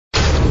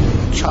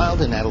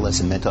Child and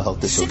adolescent mental health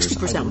disorders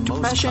 60% with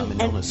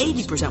depression and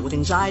 80% with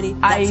anxiety.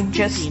 I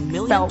just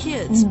felt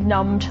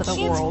numb to the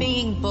Kids world.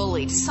 being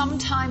bullied,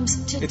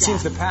 sometimes to death. It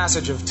seems the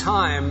passage of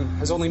time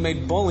has only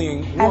made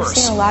bullying worse. I've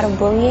seen a lot of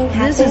bullying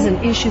happen. This is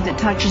an issue that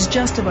touches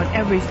just about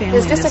every family.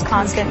 There's just a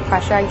constant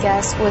pressure, I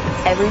guess, with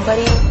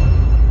everybody.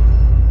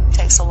 It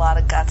takes a lot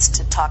of guts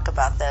to talk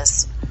about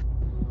this.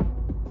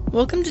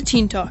 Welcome to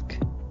Teen Talk,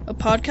 a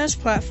podcast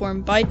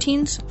platform by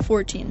teens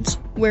for teens,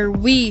 where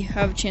we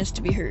have a chance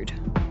to be heard.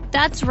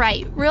 That's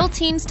right, real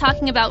teens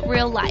talking about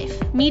real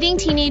life, meeting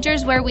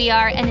teenagers where we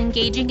are and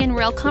engaging in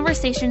real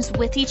conversations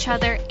with each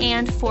other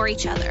and for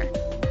each other.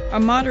 Our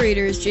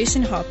moderator is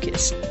Jason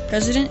Hopkins,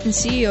 President and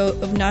CEO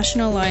of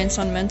National Alliance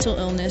on Mental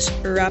Illness,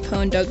 Arapahoe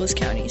and Douglas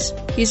counties.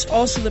 He's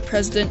also the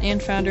president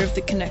and founder of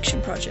the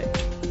Connection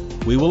Project.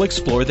 We will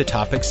explore the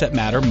topics that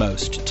matter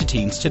most to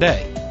teens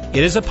today.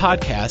 It is a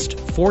podcast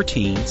for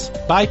teens,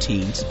 by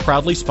teens,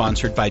 proudly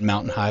sponsored by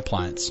Mountain High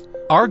Appliance.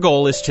 Our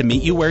goal is to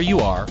meet you where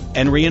you are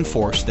and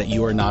reinforce that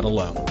you are not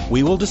alone.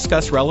 We will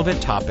discuss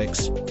relevant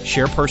topics,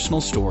 share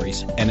personal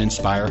stories, and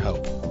inspire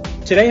hope.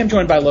 Today I'm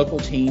joined by local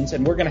teens,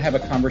 and we're going to have a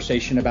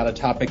conversation about a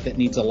topic that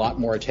needs a lot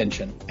more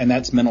attention, and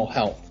that's mental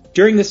health.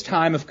 During this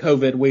time of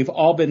COVID, we've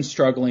all been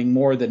struggling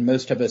more than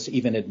most of us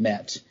even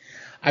admit.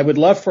 I would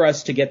love for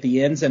us to get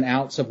the ins and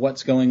outs of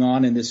what's going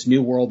on in this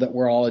new world that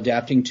we're all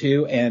adapting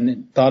to,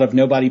 and thought of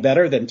nobody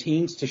better than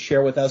teens to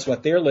share with us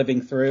what they're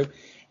living through,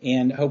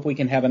 and hope we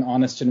can have an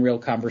honest and real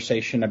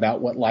conversation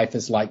about what life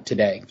is like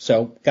today.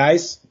 So,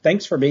 guys,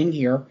 thanks for being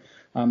here.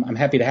 I'm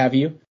happy to have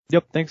you.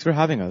 Yep, thanks for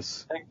having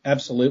us.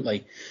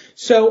 Absolutely.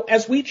 So,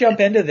 as we jump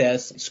into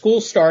this, school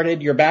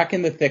started, you're back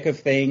in the thick of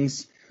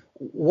things.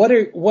 What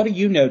are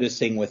you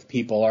noticing with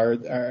people?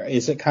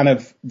 Is it kind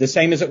of the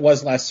same as it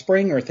was last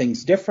spring, or are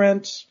things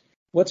different?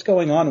 What's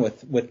going on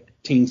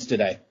with teens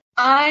today?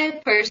 I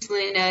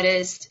personally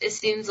noticed it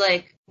seems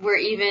like we're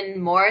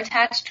even more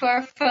attached to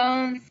our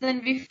phones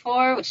than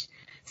before, which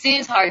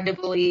seems hard to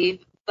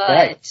believe, but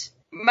right.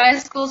 My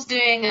school's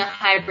doing a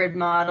hybrid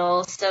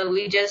model, so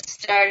we just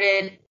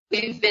started.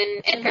 We've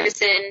been in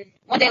person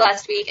one day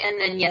last week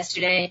and then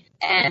yesterday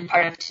and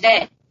part of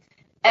today.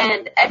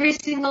 And every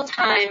single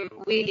time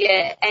we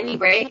get any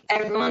break,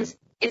 everyone's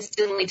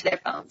instantly to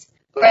their phones.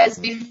 Whereas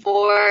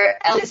before,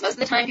 at least most of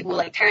the time, people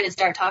would turn and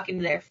start talking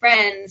to their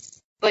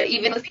friends. But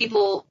even with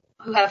people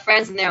who have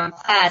friends in their own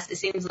class, it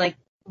seems like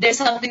there's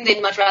something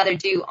they'd much rather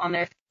do on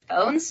their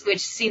phones,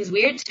 which seems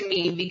weird to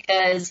me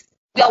because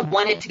we all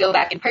wanted to go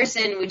back in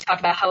person. We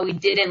talked about how we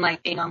didn't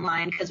like being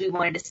online because we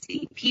wanted to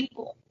see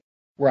people.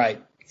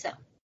 Right. So.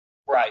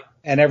 Right.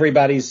 And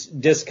everybody's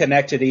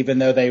disconnected even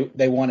though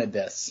they wanted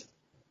this.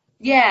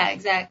 Yeah,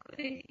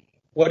 exactly.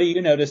 What are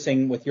you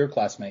noticing with your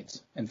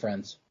classmates and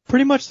friends?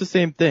 Pretty much the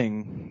same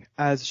thing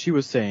as she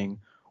was saying,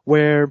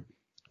 where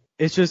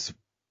it's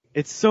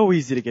so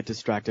easy to get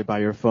distracted by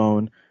your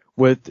phone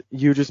with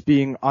you just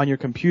being on your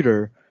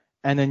computer,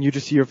 and then you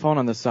just see your phone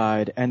on the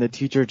side and the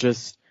teacher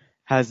just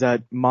has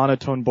that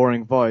monotone,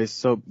 boring voice.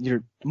 So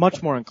you're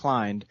much more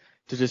inclined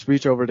to just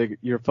reach over to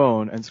your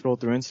phone and scroll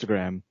through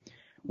Instagram.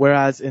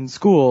 Whereas in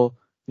school,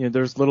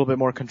 there's a little bit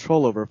more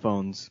control over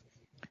phones.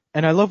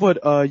 And I love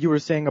what you were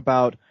saying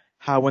about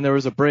how when there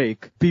was a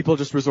break, people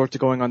just resort to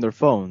going on their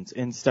phones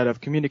instead of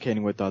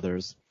communicating with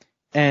others.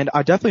 And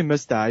I definitely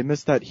miss that. I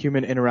miss that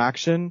human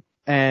interaction.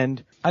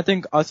 And I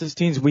think us as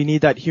teens, we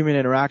need that human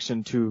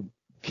interaction to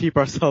keep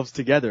ourselves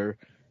together,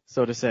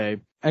 so to say.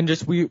 And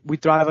just we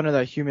thrive under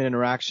that human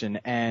interaction.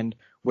 And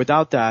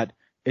without that,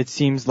 it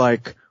seems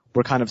like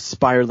we're kind of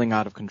spiraling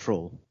out of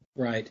control.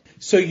 Right.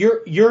 So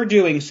you're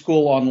doing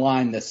school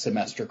online this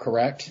semester,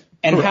 correct?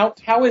 And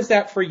how is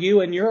that for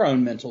you in your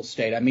own mental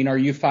state? I mean, are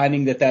you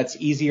finding that that's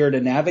easier to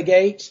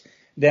navigate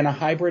than a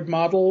hybrid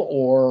model,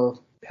 or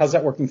how's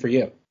that working for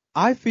you?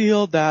 I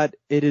feel that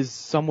it is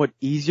somewhat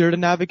easier to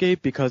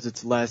navigate because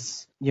it's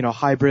less,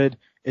 hybrid.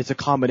 It's a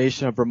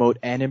combination of remote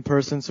and in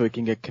person, so it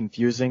can get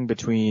confusing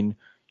between,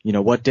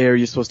 what day are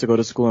you supposed to go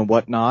to school and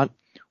what not,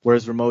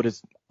 whereas remote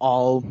is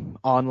all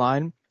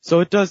online.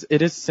 So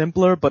it is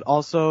simpler, but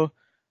also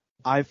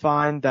I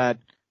find that,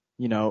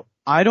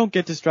 I don't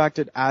get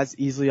distracted as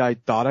easily I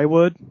thought I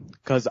would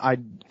because I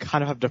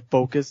kind of have to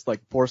focus,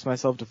 force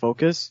myself to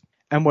focus.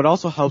 And what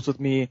also helps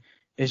with me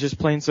is just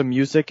playing some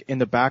music in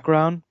the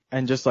background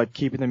and just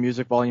keeping the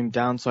music volume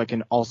down so I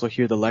can also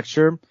hear the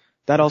lecture.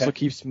 That also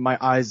keeps my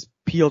eyes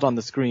peeled on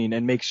the screen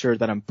and makes sure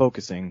that I'm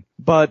focusing.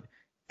 But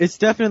it's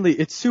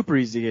super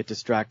easy to get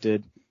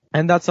distracted.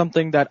 And that's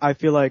something that I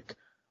feel like,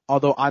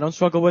 although I don't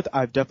struggle with,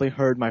 I've definitely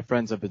heard my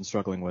friends have been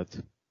struggling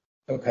with.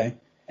 Okay.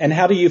 And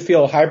how do you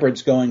feel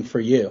hybrid's going for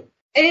you?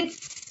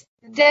 It's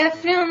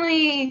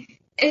definitely,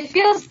 it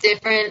feels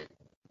different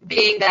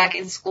being back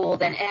in school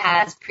than it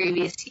has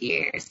previous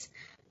years.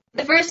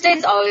 The first day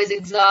is always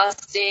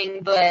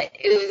exhausting, but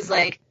it was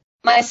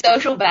my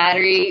social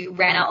battery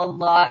ran out a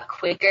lot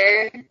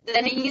quicker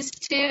than it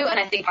used to, and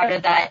I think part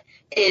of that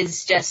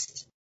is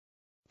just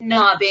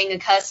not being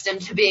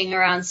accustomed to being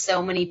around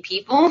so many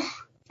people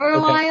for a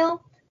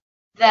while,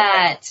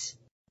 that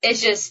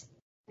it's just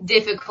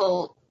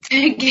difficult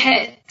to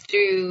get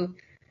through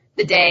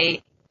the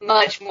day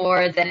much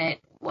more than it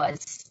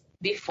was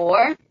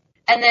before.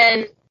 And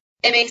then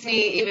it makes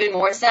me even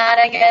more sad,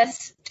 I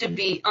guess, to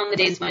be on the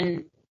days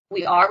when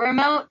we are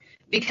remote,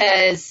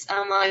 because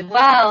I'm like,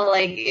 wow,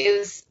 like, it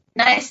was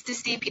nice to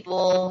see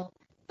people,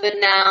 but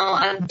now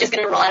I'm just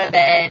going to roll out of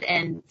bed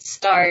and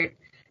start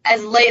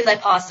as late as I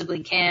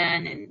possibly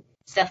can and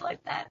stuff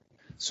like that.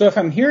 So if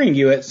I'm hearing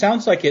you, it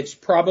sounds like it's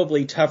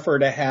probably tougher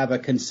to have a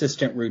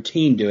consistent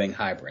routine doing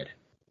hybrid.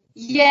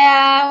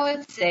 Yeah, I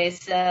would say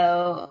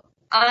so.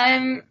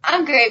 I'm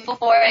grateful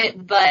for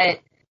it, but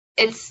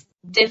it's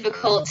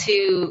difficult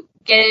to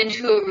get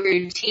into a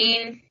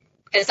routine,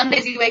 because some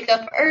days you wake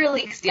up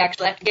early because you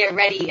actually have to get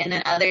ready, and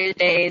then other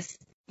days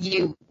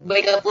you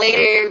wake up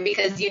later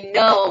because you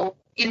know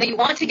you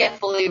want to get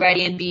fully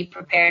ready and be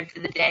prepared for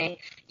the day.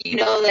 You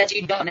know that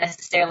you don't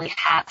necessarily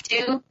have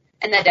to,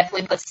 and that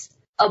definitely puts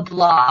a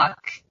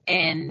block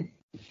in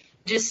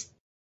just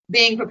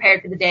being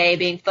prepared for the day,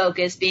 being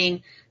focused,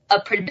 being a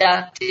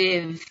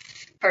productive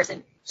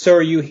person. So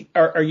are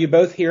you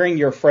both hearing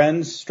your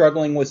friends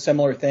struggling with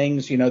similar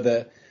things? You know,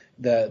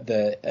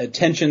 the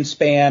attention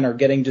span, or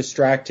getting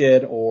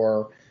distracted,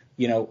 or,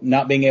 you know,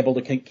 not being able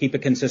to keep a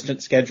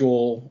consistent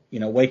schedule, you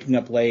know, waking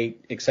up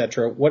late,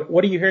 etc.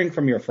 What are you hearing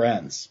from your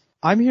friends?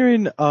 I'm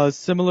hearing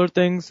similar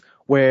things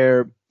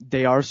where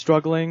they are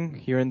struggling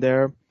here and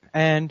there,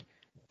 and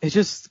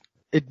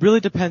it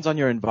really depends on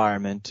your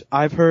environment.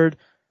 I've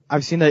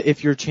seen that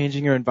if you're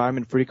changing your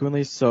environment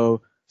frequently,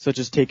 such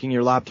as taking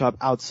your laptop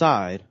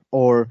outside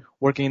or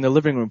working in the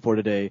living room for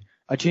today,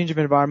 a change of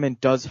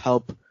environment does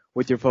help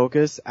with your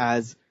focus,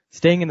 as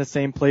staying in the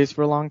same place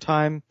for a long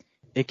time,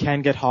 it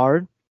can get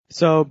hard.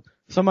 So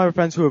some of my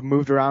friends who have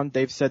moved around,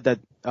 they've said that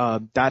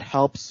that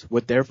helps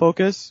with their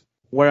focus.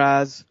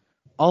 Whereas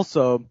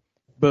also,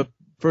 but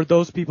for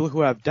those people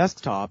who have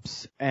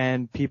desktops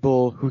and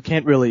people who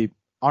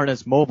aren't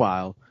as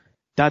mobile,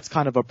 that's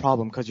kind of a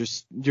problem,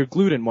 because you're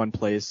glued in one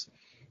place,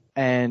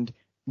 and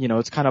you know,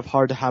 it's kind of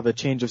hard to have a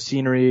change of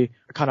scenery,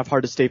 kind of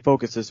hard to stay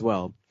focused as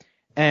well.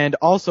 And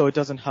also, it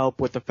doesn't help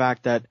with the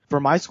fact that for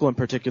my school in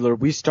particular,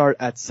 we start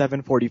at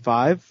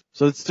 7:45,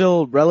 so it's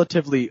still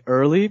relatively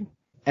early,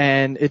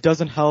 and it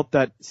doesn't help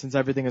that since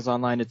everything is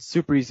online, it's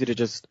super easy to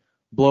just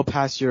blow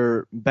past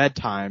your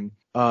bedtime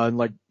and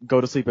like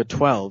go to sleep at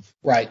 12.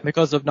 Right.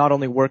 Because of not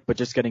only work, but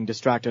just getting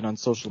distracted on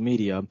social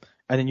media.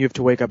 And then you have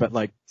to wake up at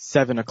like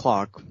 7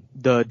 o'clock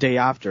the day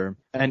after.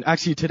 And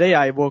actually today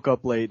I woke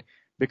up late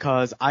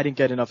because I didn't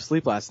get enough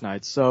sleep last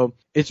night. So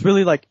it's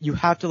really like you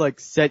have to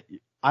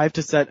I have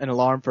to set an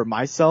alarm for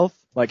myself,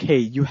 like, hey,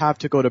 you have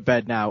to go to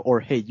bed now, or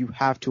hey, you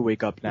have to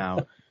wake up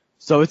now.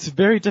 So it's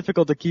very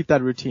difficult to keep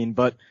that routine,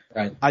 but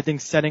right. I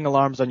think setting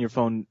alarms on your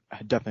phone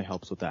definitely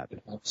helps with that.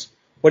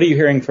 What are you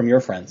hearing from your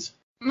friends?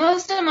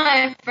 Most of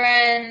my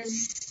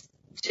friends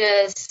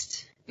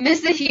just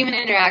miss the human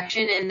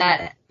interaction, and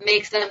that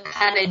makes them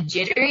kind of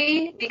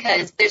jittery,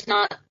 because there's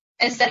not,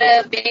 instead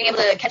of being able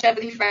to catch up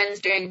with your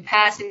friends during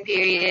passing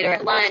period or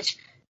at lunch,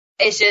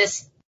 it's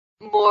just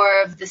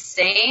more of the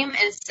same.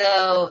 And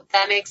so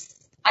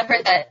I've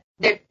heard that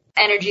their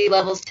energy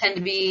levels tend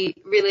to be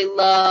really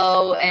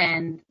low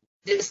and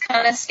just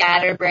kind of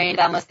scatterbrained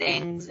about most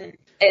things, and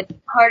it's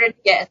harder to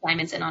get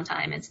assignments in on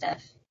time and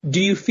stuff. Do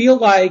you feel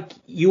like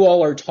you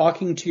all are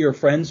talking to your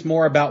friends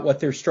more about what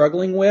they're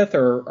struggling with,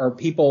 or are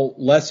people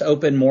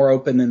more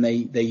open than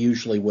they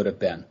usually would have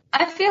been?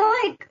 I feel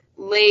like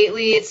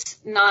lately it's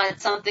not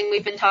something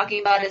we've been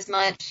talking about as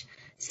much,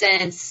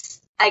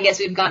 since I guess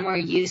we've gotten more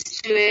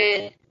used to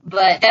it.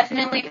 But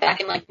definitely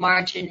back in like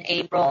March and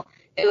April,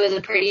 it was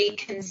a pretty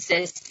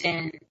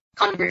consistent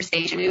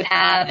conversation we would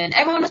have, and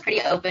everyone was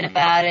pretty open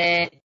about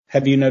it.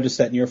 Have you noticed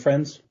that in your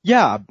friends?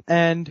 Yeah,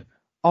 and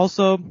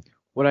also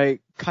what I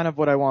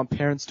want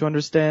parents to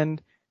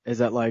understand is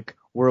that like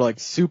we're like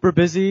super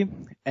busy,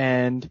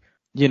 and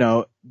you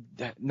know,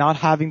 not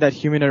having that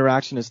human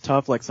interaction is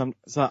tough. Like so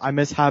I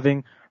miss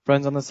having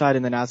friends on the side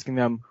and then asking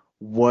them,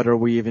 what are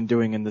we even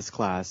doing in this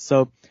class?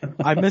 So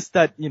I miss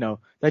that, you know,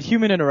 that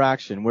human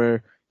interaction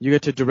where you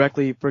get to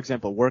directly, for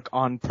example, work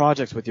on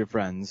projects with your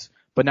friends,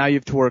 but now you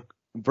have to work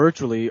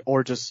virtually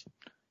or just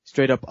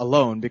straight up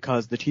alone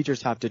because the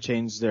teachers have to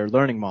change their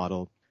learning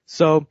model.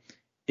 So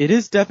it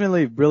is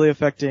definitely really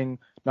affecting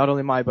not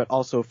only my, but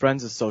also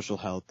friends' social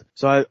health.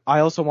 So I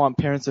also want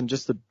parents and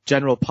just the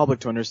general public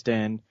to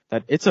understand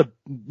that it's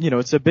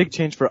a big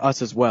change for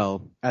us as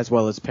well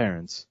as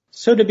parents.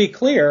 So to be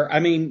clear, I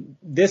mean,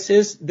 this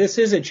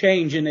is a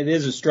change and it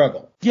is a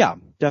struggle. Yeah,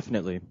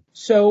 definitely.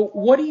 So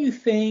what do you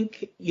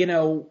think, you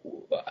know,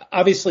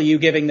 obviously you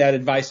giving that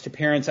advice to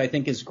parents I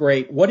think is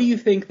great. What do you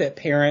think that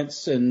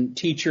parents and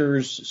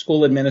teachers,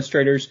 school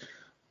administrators,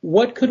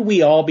 what could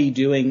we all be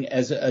doing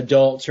as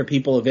adults or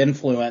people of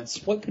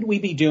influence? What could we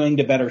be doing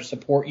to better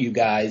support you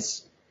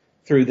guys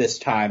through this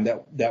time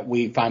that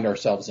we find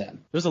ourselves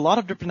in? There's a lot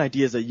of different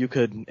ideas that you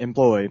could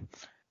employ.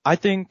 I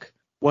think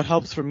what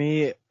helps for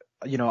me,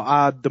 you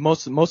know,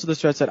 most of the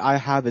stress that I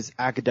have is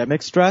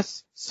academic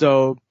stress.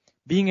 So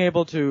being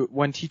able to,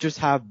 when teachers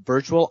have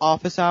virtual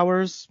office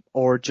hours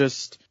or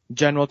just,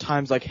 general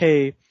times like,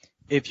 hey,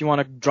 if you want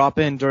to drop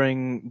in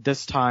during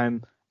this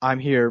time, I'm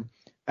here.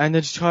 And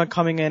then just kind of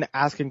coming in,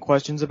 asking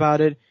questions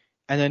about it.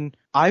 And then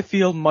I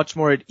feel much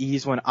more at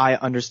ease when I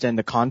understand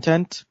the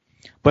content,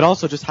 but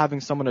also just having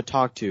someone to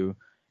talk to.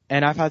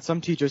 And I've had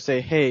some teachers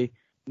say, hey,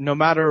 no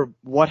matter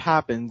what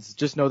happens,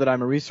 just know that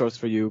I'm a resource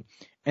for you.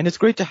 And it's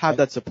great to have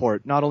that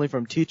support, not only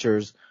from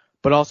teachers,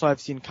 but also I've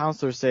seen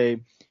counselors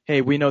say,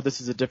 hey, we know this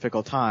is a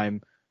difficult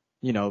time.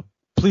 You know,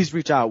 please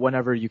reach out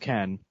whenever you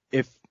can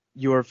if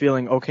you are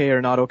feeling okay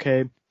or not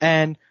okay.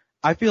 And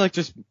I feel like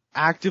just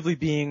actively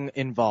being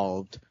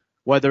involved,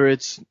 whether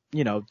it's,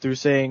 you know, through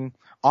saying,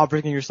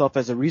 offering yourself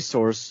as a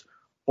resource,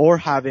 or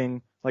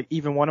having, like,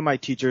 even one of my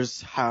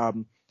teachers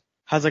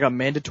has like a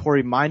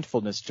mandatory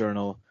mindfulness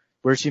journal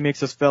where she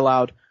makes us fill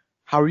out,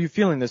 how are you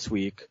feeling this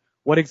week?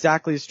 What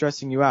exactly is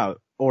stressing you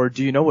out? Or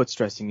do you know what's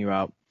stressing you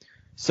out?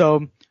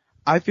 So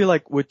I feel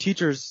like with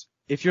teachers,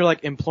 if you're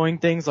like employing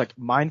things like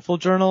mindful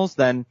journals,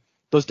 then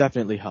those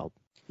definitely help.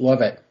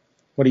 Love it.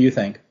 What do you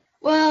think?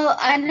 Well,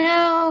 I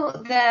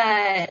know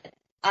that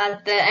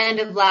at the end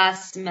of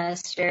last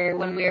semester,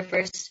 when we were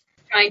first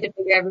trying to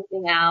figure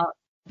everything out,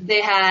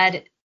 they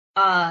had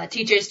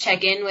teachers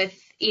check in with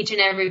each and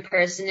every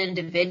person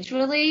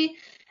individually.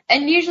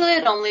 And usually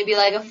it'd only be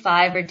like a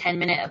 5 or 10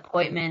 minute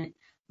appointment.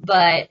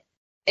 But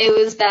it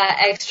was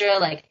that extra,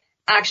 like,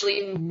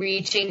 actually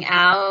reaching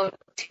out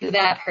to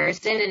that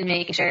person and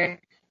making sure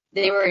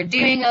they were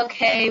doing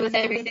okay with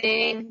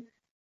everything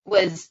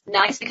was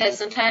nice, because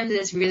sometimes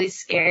it's really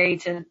scary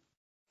to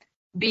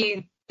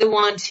be the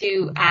one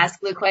to ask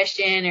the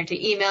question or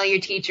to email your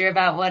teacher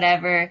about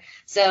whatever.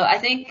 So I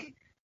think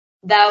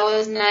that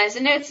was nice.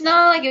 And it's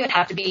not like it would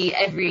have to be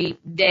every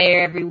day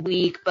or every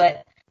week,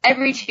 but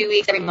every 2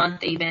 weeks, every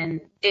month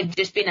even, it'd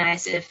just be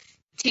nice if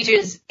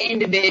teachers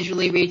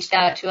individually reached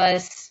out to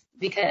us,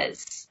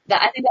 because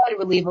I think that would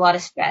relieve a lot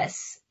of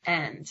stress.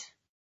 And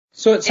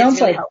so it sounds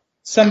really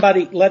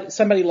like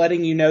somebody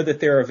letting you know that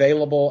they're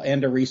available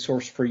and a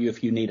resource for you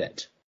if you need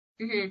it.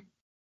 Mm-hmm.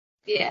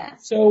 Yeah.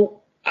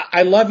 So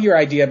I love your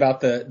idea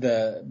about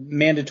the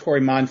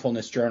mandatory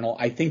mindfulness journal.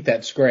 I think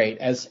that's great.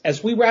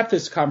 As we wrap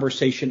this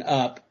conversation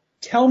up,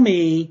 tell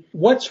me,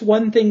 what's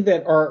one thing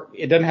that, or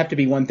it doesn't have to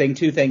be one thing,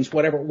 two things,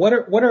 whatever. What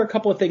are a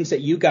couple of things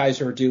that you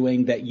guys are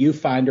doing that you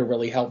find are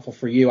really helpful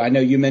for you? I know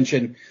you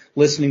mentioned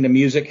listening to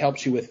music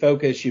helps you with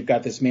focus. You've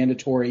got this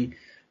mandatory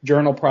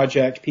journal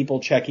project, people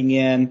checking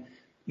in,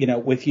 you know,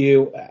 with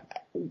you.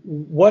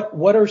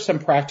 What are some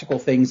practical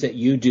things that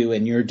you do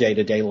in your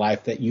day-to-day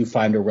life that you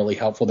find are really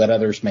helpful that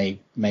others may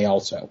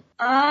also?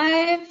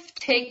 I've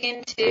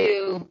taken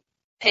to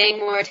paying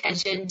more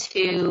attention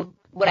to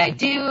what I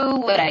do,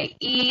 what I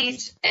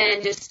eat,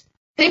 and just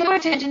paying more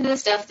attention to the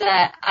stuff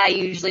that I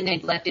usually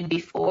neglected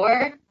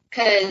before,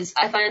 because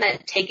I find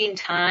that taking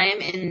time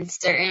in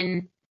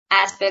certain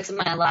aspects of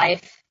my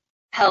life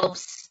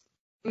helps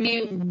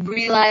me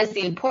realize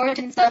the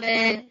importance of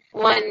it.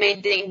 One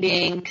main thing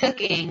being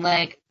cooking.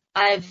 Like,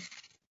 I've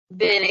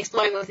been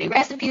exploring with new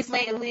recipes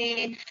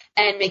lately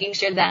and making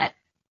sure that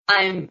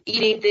I'm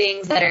eating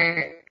things that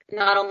are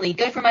not only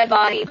good for my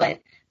body,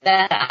 but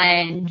that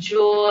I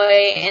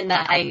enjoy and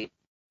that I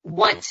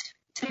want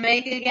to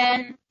make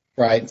again.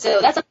 Right. So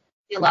that's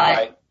a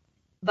lot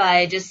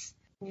by just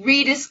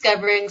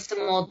rediscovering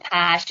some old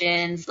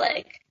passions,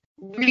 like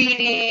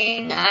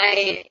reading.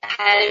 I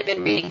had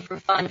been reading for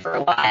fun for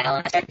a while,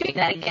 and I started doing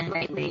that again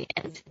lately.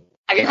 And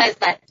I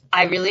realized that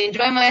I really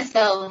enjoy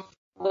myself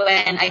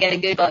when I get a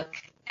good book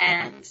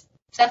and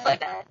stuff like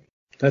that.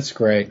 That's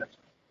great.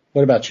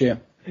 What about you?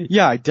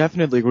 Yeah, I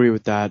definitely agree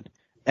with that.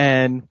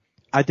 And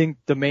I think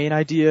the main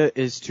idea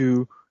is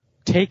to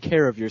take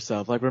care of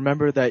yourself. Like,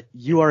 remember that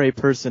you are a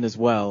person as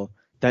well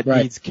that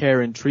needs care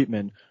and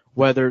treatment.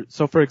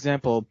 So for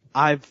example,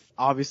 I've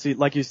obviously,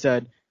 like you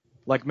said,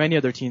 like many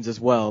other teens as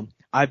well,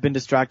 I've been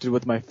distracted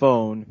with my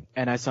phone,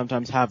 and I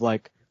sometimes have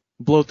like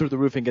blow through the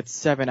roof and get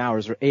 7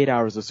 hours or 8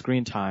 hours of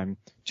screen time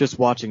just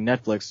watching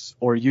Netflix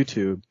or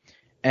YouTube.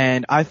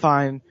 And I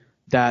find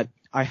that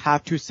I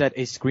have to set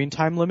a screen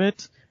time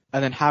limit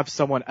and then have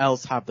someone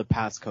else have the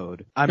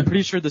passcode. I'm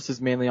pretty sure this is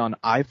mainly on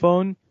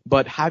iPhone,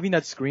 but having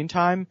that screen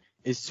time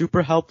is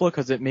super helpful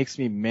because it makes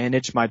me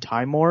manage my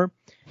time more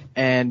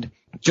and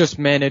just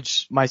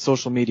manage my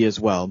social media as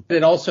well.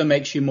 It also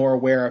makes you more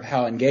aware of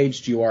how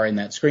engaged you are in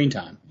that screen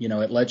time. You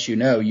know, it lets you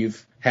know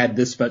you've had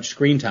this much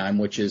screen time,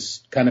 which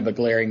is kind of a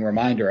glaring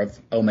reminder of,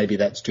 oh, maybe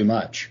that's too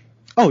much.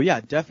 Oh, yeah,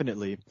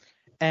 definitely.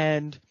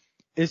 And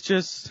it's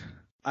just,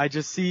 I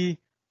see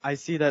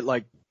that,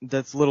 like,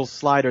 that's little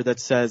slider that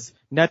says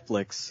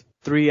Netflix,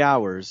 3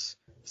 hours.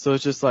 So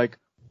it's just like,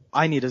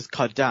 I need to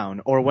cut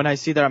down. Or when I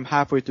see that I'm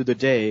halfway through the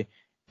day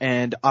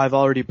and I've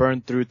already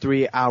burned through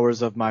 3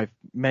 hours of my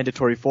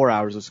mandatory 4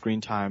 hours of screen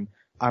time,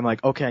 I'm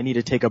like, okay, I need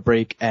to take a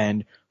break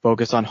and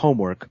focus on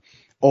homework.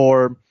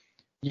 Or,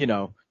 you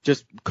know,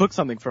 just cook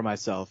something for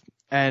myself.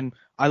 And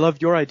I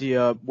love your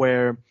idea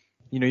where,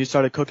 you know, you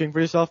started cooking for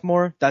yourself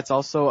more. That's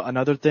also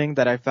another thing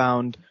that I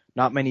found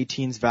not many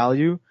teens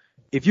value.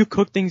 If you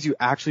cook things you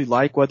actually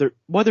like, whether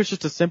it's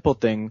just a simple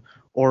thing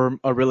or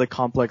a really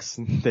complex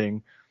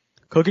thing,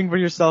 cooking for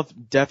yourself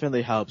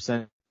definitely helps,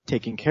 and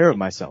taking care of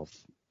myself.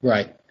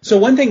 Right. So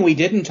one thing we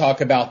didn't talk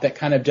about that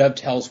kind of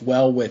dovetails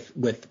well with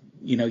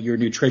your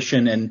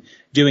nutrition and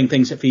doing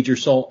things that feed your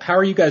soul. How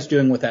are you guys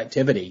doing with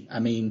activity? I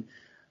mean,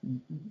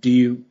 do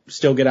you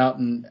still get out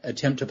and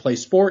attempt to play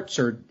sports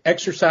or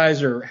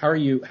exercise, or how are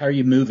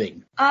you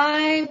moving?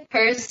 I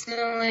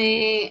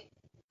personally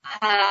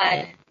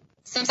had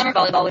some summer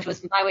volleyball, which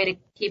was my way to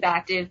keep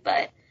active,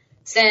 but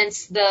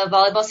since the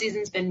volleyball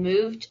season's been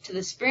moved to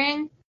the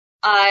spring,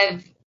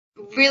 I've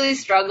really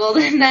struggled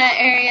in that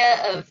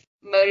area of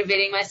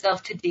motivating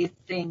myself to do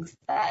things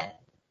that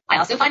I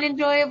also find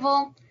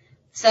enjoyable.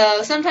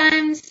 So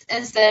sometimes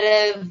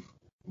instead of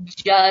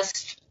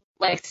just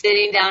like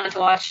sitting down to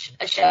watch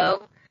a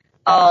show,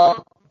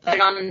 I'll put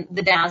it on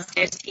the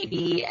downstairs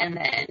TV and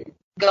then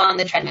go on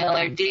the treadmill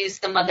or do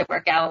some other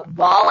workout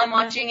while I'm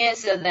watching it.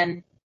 So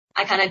then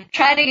I kind of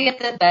try to get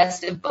the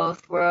best of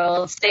both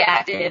worlds, stay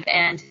active,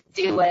 and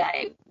do what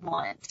I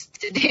want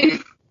to do.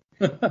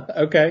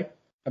 Okay.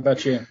 How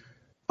about you?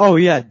 Oh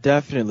yeah,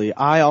 definitely.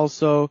 I've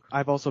also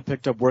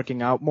picked up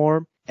working out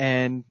more,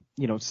 and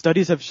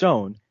studies have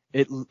shown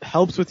it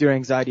helps with your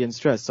anxiety and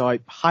stress. So I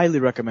highly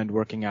recommend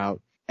working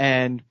out,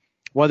 and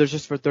whether it's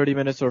just for 30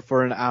 minutes or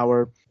for an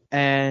hour.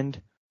 And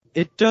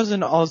it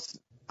doesn't also,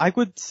 I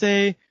would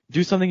say,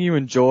 do something you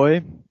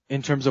enjoy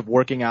in terms of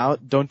working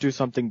out. Don't do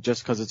something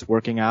just because it's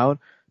working out.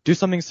 Do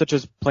something such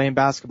as playing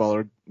basketball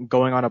or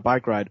going on a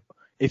bike ride.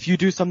 If you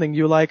do something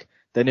you like,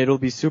 then it'll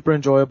be super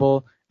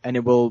enjoyable and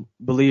it will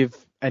relieve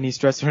any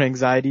stress or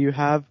anxiety you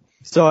have.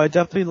 So I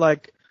definitely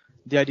like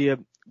the idea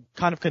of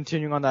kind of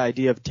continuing on the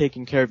idea of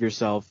taking care of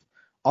yourself,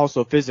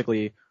 also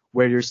physically,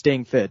 where you're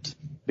staying fit.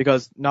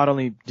 Because not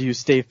only do you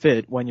stay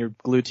fit when you're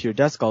glued to your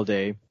desk all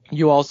day,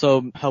 you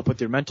also help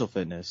with your mental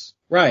fitness.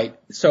 Right.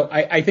 So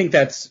I think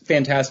that's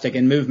fantastic,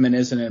 and movement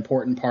is an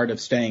important part of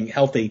staying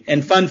healthy.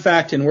 And fun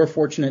fact, and we're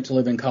fortunate to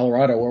live in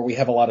Colorado where we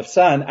have a lot of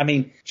sun. I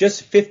mean,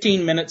 just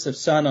 15 minutes of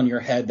sun on your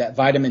head, that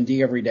vitamin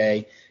D every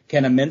day,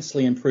 can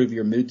immensely improve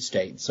your mood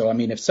state. So, I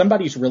mean, if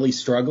somebody's really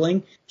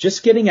struggling,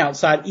 just getting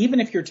outside,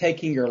 even if you're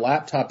taking your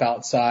laptop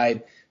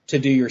outside to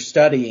do your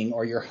studying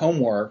or your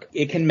homework,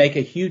 it can make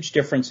a huge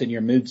difference in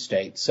your mood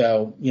state.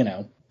 So,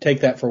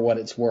 take that for what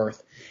it's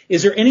worth.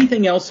 Is there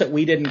anything else that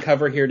we didn't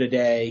cover here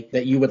today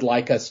that you would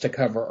like us to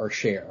cover or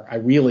share? I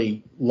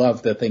really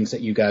love the things that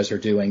you guys are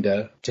doing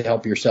to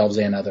help yourselves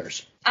and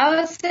others. I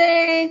would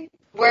say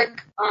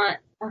work on,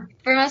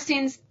 for most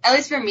teens, at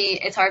least for me,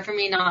 it's hard for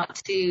me not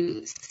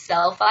to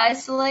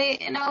self-isolate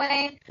in a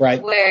way.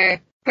 Right.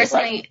 Where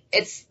personally,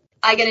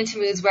 I get into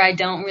moods where I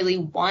don't really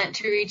want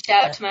to reach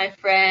out to my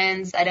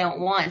friends. I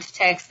don't want to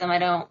text them. I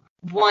don't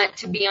want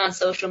to be on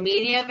social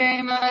media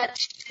very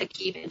much to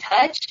keep in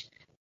touch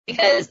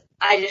because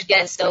I just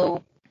get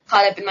so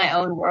caught up in my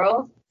own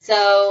world.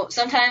 So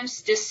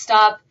sometimes just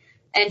stop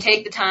and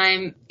take the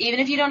time, even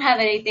if you don't have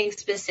anything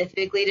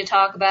specifically to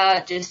talk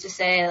about, just to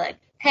say like,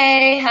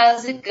 hey,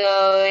 how's it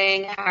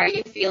going? How are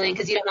you feeling?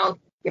 Because you don't know if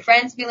your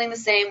friend's feeling the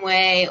same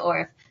way or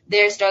if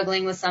they're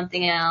struggling with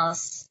something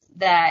else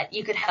that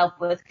you could help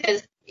with.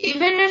 Because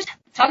even just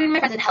talking to my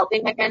friends and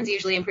helping my friends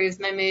usually improves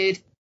my mood.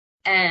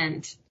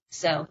 And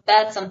so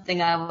that's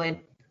something I would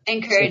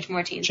encourage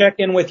more teens. Check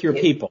in with your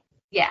people.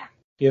 Yeah.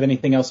 Do you have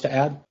anything else to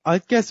add? I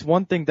guess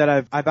one thing that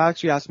I've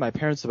actually asked my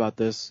parents about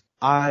this.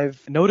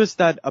 I've noticed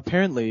that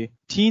apparently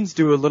teens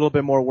do a little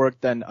bit more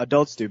work than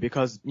adults do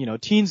because,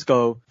 teens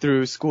go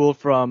through school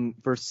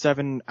for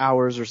 7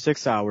 hours or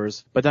 6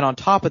 hours, but then on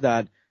top of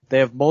that, they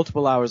have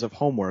multiple hours of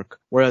homework,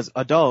 whereas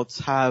adults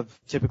have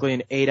typically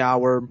an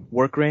 8-hour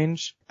work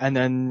range, and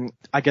then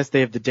I guess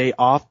they have the day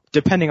off,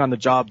 depending on the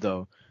job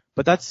though.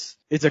 But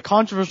it's a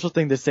controversial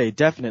thing to say,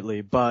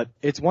 definitely, but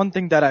it's one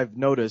thing that I've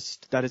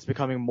noticed that is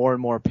becoming more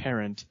and more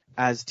apparent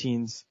as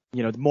teens,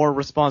 more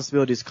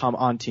responsibilities come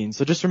on teens.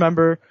 So just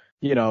remember,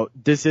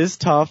 this is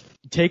tough.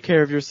 Take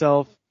care of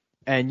yourself,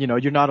 and,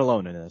 you're not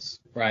alone in this.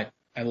 Right.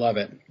 I love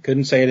it.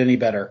 Couldn't say it any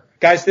better.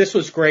 Guys, this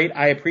was great.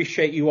 I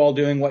appreciate you all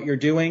doing what you're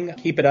doing.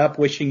 Keep it up.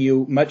 Wishing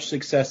you much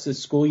success this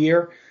school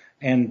year.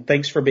 And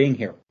thanks for being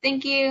here.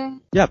 Thank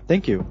you. Yeah,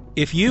 thank you.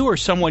 If you or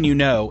someone you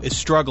know is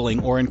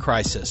struggling or in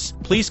crisis,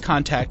 please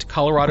contact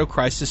Colorado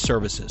Crisis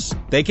Services.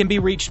 They can be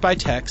reached by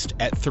text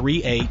at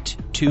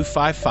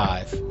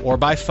 38255 or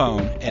by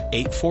phone at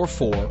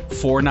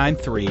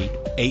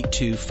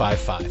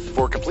 844-493-8255.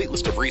 For a complete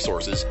list of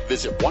resources,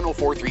 visit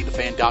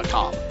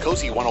 1043thefan.com,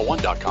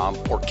 cozy101.com,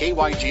 or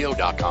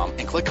kygo.com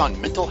and click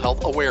on Mental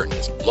Health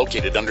Awareness,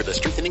 located under the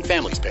Strengthening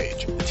Families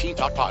page. The Teen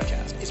Talk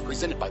Podcast is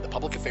presented by the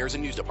Public Affairs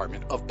and News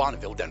Department of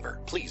Bonneville, Denver.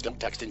 Please don't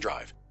text and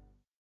drive.